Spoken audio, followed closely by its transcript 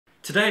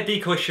Today at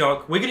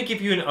DecoyShark, we're going to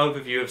give you an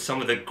overview of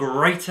some of the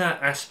greater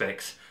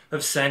aspects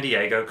of San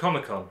Diego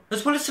Comic-Con,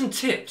 as well as some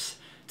tips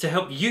to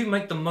help you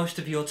make the most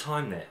of your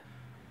time there.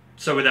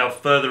 So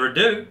without further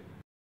ado,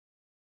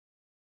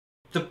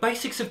 the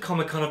basics of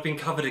Comic-Con have been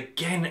covered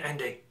again and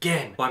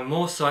again by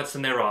more sites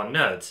than there are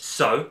nerds.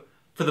 So,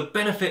 for the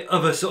benefit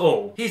of us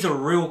all, here's a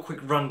real quick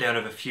rundown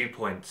of a few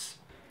points.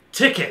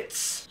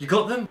 Tickets! You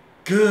got them?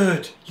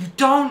 Good. You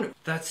don't?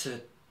 That's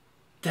a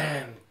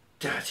damn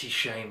dirty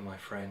shame, my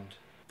friend.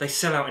 They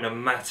sell out in a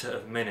matter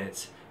of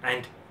minutes,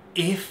 and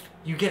if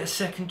you get a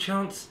second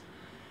chance,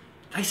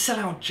 they sell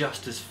out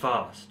just as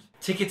fast.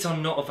 Tickets are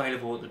not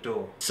available at the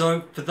door.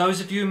 So, for those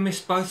of you who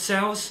missed both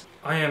sales,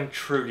 I am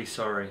truly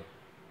sorry.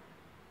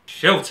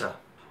 Shelter.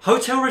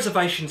 Hotel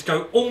reservations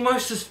go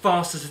almost as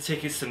fast as the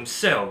tickets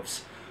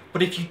themselves,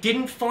 but if you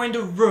didn't find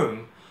a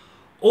room,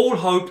 all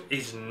hope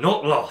is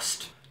not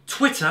lost.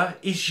 Twitter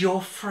is your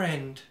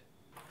friend.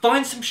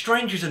 Find some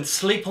strangers and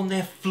sleep on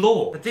their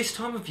floor. At this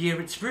time of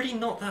year, it's really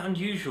not that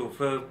unusual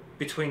for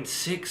between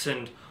 6,000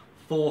 and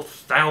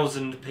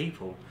 4,000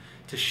 people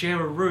to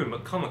share a room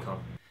at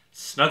Comic-Con.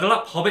 Snuggle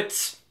up,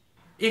 hobbits!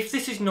 If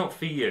this is not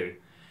for you,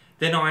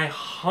 then I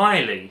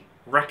highly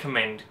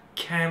recommend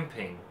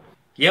camping.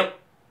 Yep,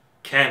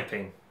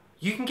 camping.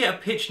 You can get a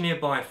pitch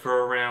nearby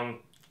for around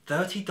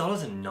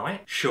 $30 a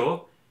night.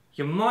 Sure,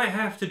 you might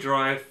have to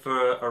drive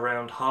for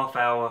around half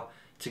hour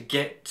to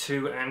get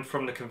to and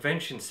from the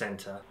convention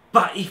centre.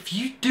 But if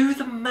you do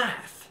the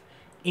math,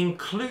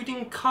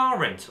 including car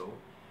rental,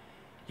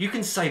 you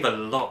can save a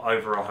lot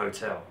over a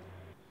hotel.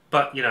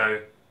 But, you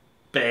know,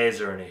 bears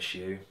are an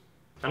issue.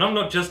 And I'm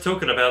not just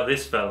talking about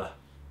this fella.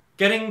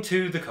 Getting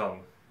to the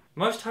con.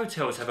 Most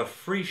hotels have a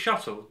free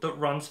shuttle that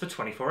runs for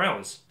 24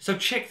 hours. So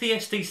check the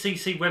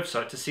SDCC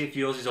website to see if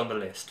yours is on the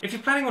list. If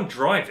you're planning on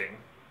driving,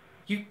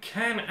 you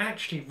can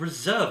actually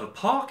reserve a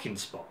parking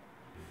spot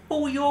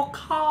for your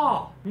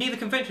car near the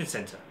convention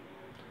centre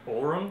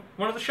or on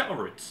one of the shuttle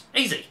routes.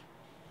 Easy.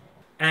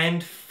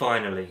 And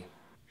finally,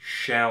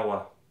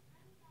 shower.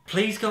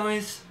 Please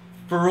guys,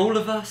 for all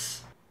of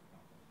us,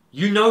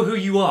 you know who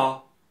you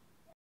are.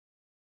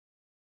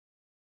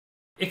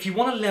 If you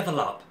want to level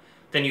up,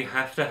 then you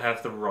have to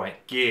have the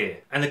right gear.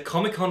 And the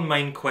Comic-Con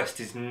main quest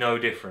is no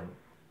different.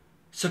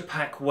 So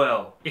pack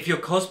well. If you're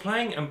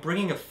cosplaying and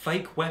bringing a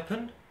fake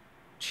weapon,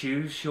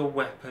 choose your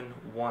weapon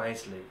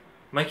wisely.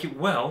 Make it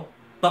well,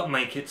 but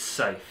make it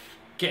safe.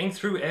 Getting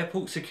through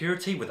airport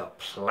security with a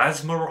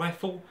plasma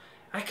rifle,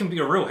 that can be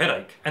a real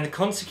headache. And the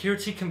con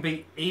security can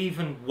be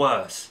even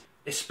worse,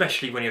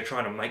 especially when you're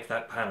trying to make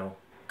that panel.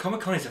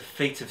 Comic-Con is a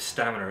feat of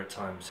stamina at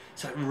times,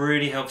 so it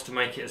really helps to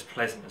make it as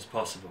pleasant as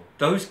possible.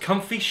 Those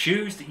comfy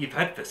shoes that you've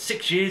had for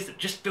 6 years that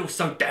just feel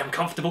so damn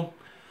comfortable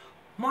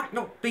might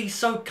not be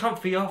so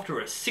comfy after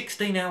a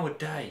 16-hour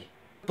day.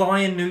 Buy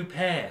a new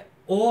pair,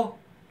 or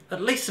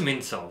at least some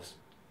insoles.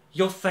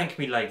 You'll thank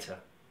me later.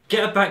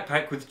 Get a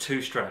backpack with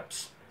 2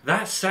 straps.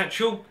 That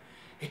satchel,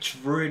 it's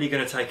really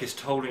going to take its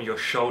toll on your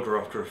shoulder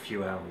after a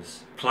few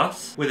hours.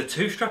 Plus, with a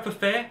 2-strap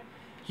affair,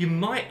 you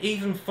might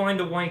even find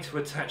a way to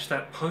attach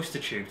that poster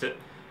tube that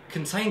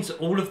contains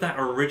all of that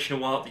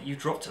original art that you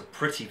dropped a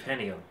pretty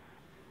penny on.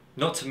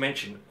 Not to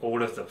mention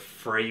all of the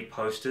free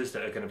posters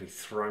that are going to be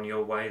thrown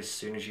your way as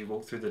soon as you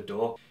walk through the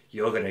door.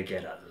 You're going to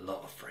get a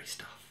lot of free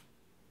stuff.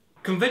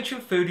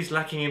 Convention food is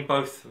lacking in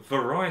both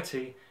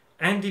variety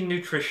and in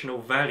nutritional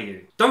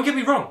value. Don't get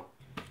me wrong,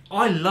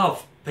 I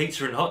love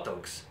pizza and hot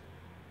dogs.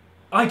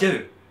 I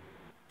do.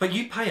 But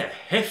you pay a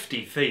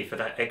hefty fee for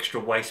that extra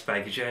waste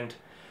baggage and,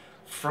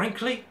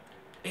 frankly,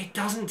 it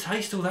doesn't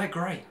taste all that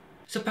great.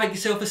 So pack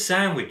yourself a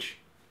sandwich,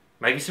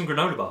 maybe some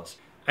granola bars,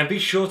 and be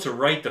sure to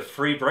raid the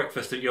free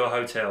breakfast at your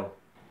hotel.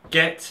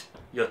 Get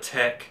your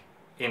tech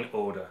in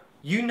order.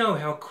 You know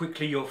how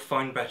quickly your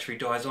phone battery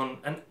dies on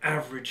an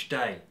average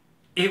day.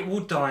 It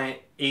will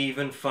die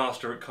even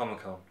faster at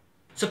Comic-Con.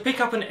 So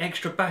pick up an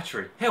extra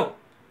battery. Hell,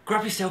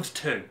 grab yourselves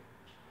 2.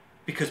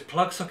 Because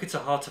plug sockets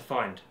are hard to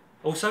find.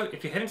 Also,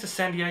 if you're heading to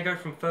San Diego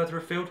from further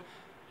afield,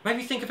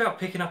 maybe think about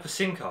picking up a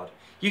SIM card.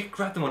 You can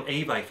grab them on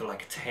eBay for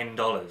like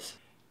 $10.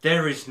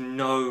 There is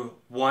no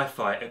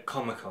Wi-Fi at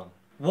Comic-Con.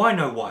 Why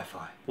no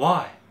Wi-Fi?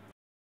 Why?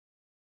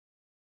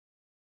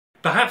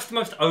 Perhaps the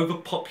most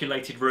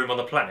overpopulated room on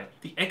the planet,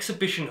 the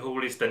exhibition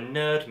hall is the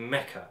nerd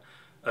mecca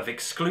of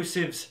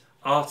exclusives,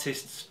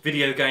 artists,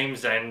 video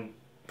games and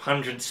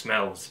pungent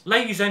smells.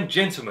 Ladies and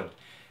gentlemen,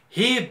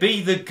 here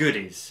be the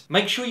goodies.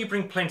 Make sure you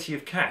bring plenty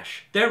of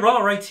cash. There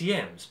are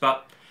ATMs,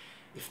 but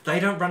if they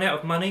don't run out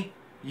of money,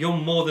 you'll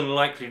more than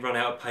likely run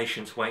out of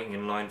patience waiting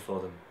in line for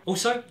them.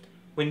 Also,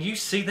 when you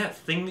see that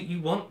thing that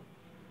you want,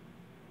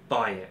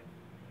 buy it.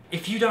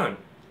 If you don't,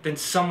 then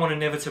someone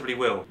inevitably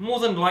will. More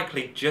than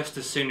likely just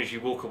as soon as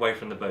you walk away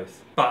from the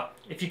booth. But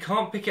if you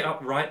can't pick it up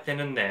right then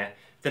and there,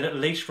 then at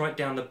least write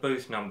down the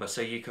booth number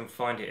so you can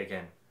find it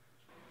again.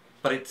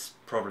 But it's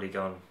probably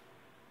gone.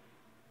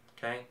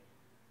 Okay?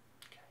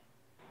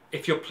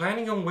 If you're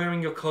planning on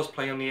wearing your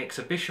cosplay on the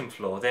exhibition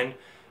floor, then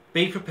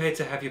be prepared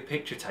to have your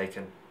picture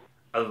taken.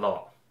 A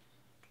lot.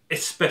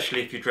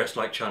 Especially if you're dressed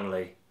like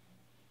Chun-Li.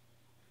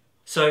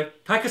 So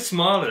pack a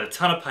smile and a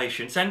ton of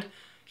patience and,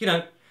 you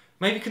know,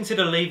 maybe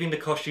consider leaving the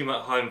costume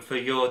at home for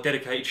your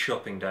dedicated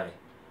shopping day.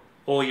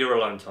 Or your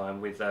alone time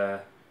with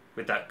that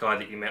guy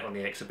that you met on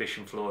the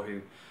exhibition floor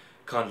who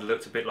kind of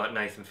looked a bit like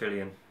Nathan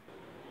Fillion.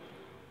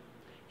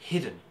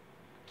 Hidden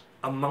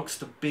amongst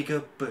the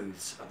bigger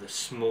booths are the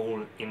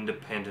small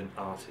independent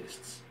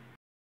artists.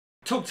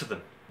 Talk to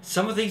them.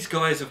 Some of these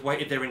guys have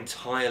waited their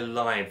entire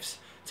lives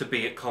to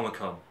be at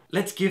Comic-Con.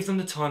 Let's give them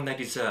the time they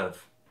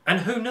deserve.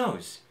 And who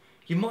knows,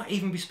 you might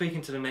even be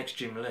speaking to the next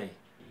Jim Lee.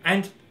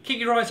 And keep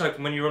your eyes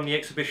open when you're on the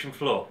exhibition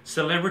floor.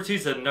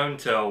 Celebrities are known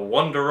to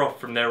wander off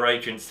from their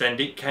agents, and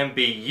it can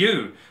be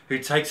you who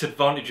takes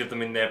advantage of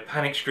them in their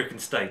panic-stricken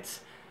states.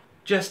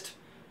 Just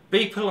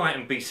be polite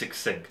and be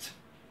succinct.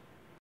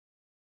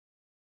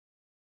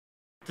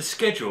 The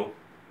schedule,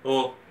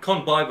 or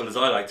Con Bible as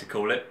I like to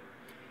call it,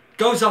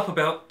 goes up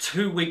about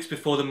 2 weeks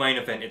before the main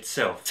event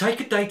itself. Take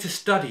a day to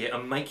study it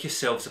and make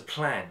yourselves a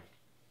plan.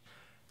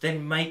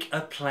 Then make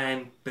a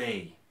plan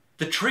B.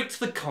 The trick to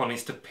the con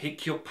is to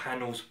pick your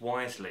panels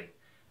wisely.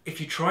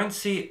 If you try and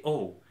see it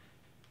all,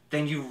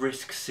 then you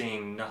risk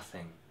seeing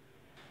nothing.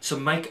 So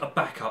make a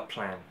backup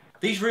plan.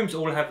 These rooms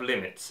all have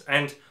limits,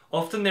 and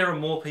often there are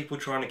more people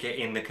trying to get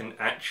in than can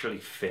actually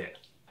fit,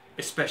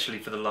 especially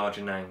for the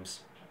larger names.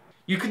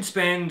 You can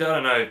spend, I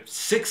don't know,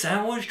 6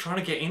 hours trying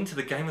to get into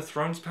the Game of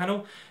Thrones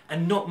panel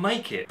and not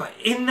make it. But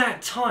in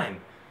that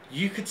time,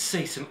 you could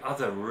see some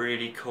other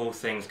really cool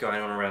things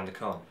going on around the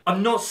con.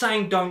 I'm not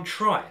saying don't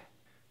try,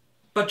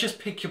 but just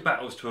pick your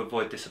battles to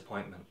avoid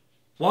disappointment.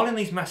 While in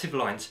these massive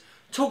lines,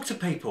 talk to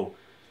people,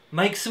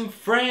 make some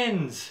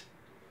friends.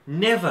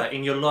 Never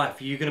in your life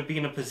are you going to be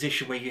in a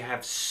position where you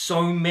have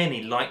so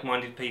many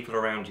like-minded people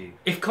around you.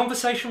 If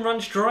conversation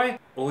runs dry,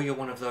 or you're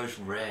one of those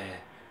rare,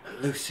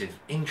 elusive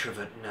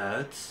introvert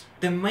nerds,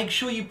 then make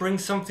sure you bring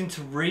something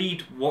to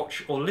read,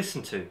 watch or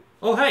listen to.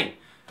 Or hey,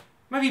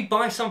 maybe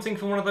buy something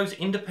from one of those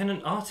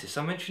independent artists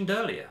I mentioned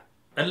earlier.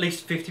 At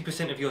least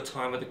 50% of your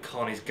time at the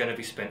con is going to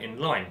be spent in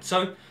line,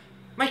 so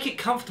make it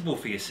comfortable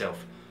for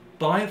yourself.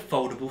 Buy a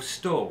foldable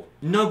stool.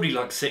 Nobody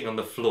likes sitting on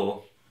the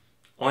floor.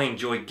 I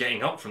enjoy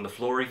getting up from the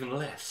floor even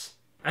less.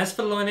 As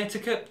for line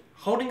etiquette,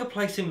 holding a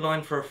place in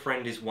line for a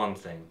friend is one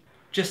thing.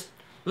 Just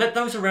let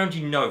those around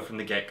you know from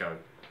the get-go.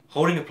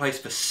 Holding a place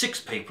for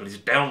 6 people is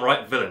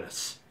downright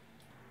villainous.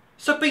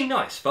 So be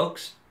nice,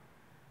 folks.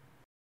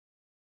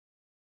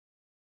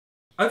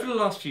 Over the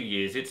last few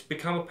years, it's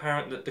become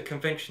apparent that the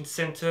convention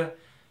centre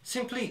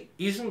simply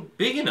isn't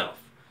big enough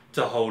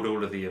to hold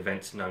all of the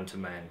events known to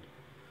man.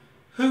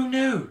 Who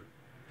knew?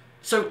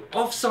 So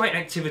off-site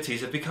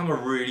activities have become a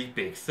really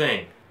big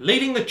thing.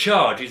 Leading the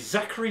charge is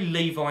Zachary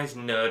Levi's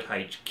Nerd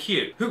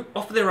HQ, who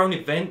offer their own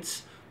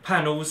events,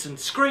 panels and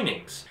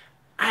screenings.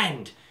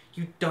 And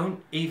you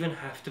don't even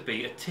have to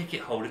be a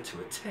ticket holder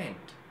to attend.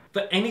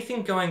 For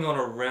anything going on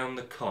around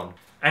the con,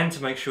 and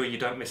to make sure you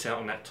don't miss out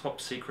on that top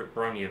secret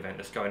brony event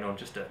that's going on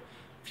just a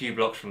few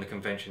blocks from the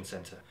convention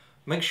centre,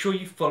 make sure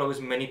you follow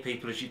as many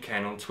people as you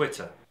can on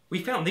Twitter.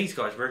 We found these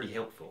guys really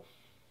helpful.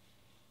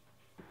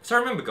 So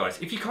remember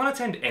guys, if you can't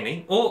attend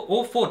any or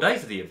all 4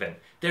 days of the event,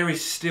 there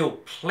is still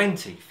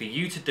plenty for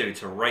you to do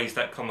to raise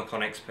that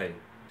Comic-Con XP.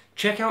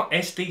 Check out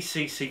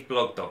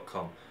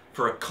SDCCblog.com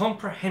for a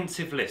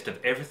comprehensive list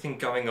of everything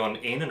going on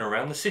in and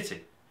around the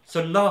city.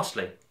 So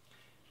lastly,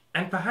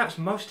 and perhaps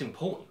most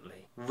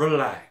importantly,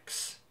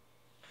 relax.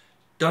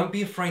 Don't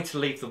be afraid to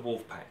leave the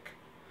wolf pack.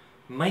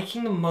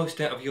 Making the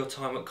most out of your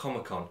time at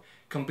Comic-Con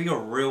can be a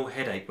real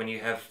headache when you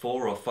have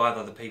 4 or 5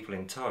 other people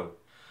in tow.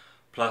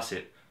 Plus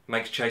it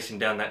makes chasing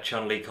down that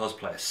Chun-Li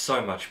cosplayer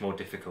so much more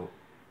difficult.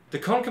 The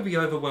con can be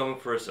overwhelming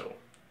for us all,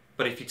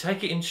 but if you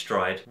take it in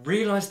stride,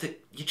 realise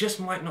that you just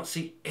might not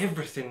see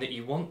everything that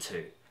you want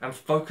to, and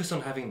focus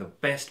on having the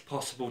best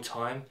possible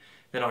time,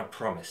 then I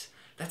promise,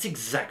 that's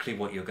exactly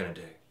what you're going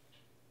to do.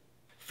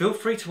 Feel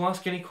free to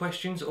ask any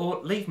questions or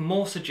leave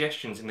more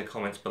suggestions in the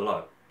comments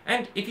below.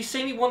 And if you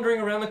see me wandering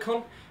around the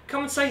con,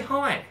 come and say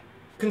hi.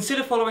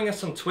 Consider following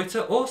us on Twitter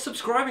or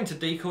subscribing to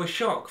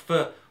DecoyShark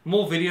for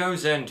more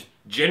videos and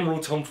general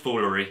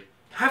tomfoolery.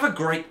 Have a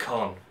great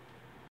con.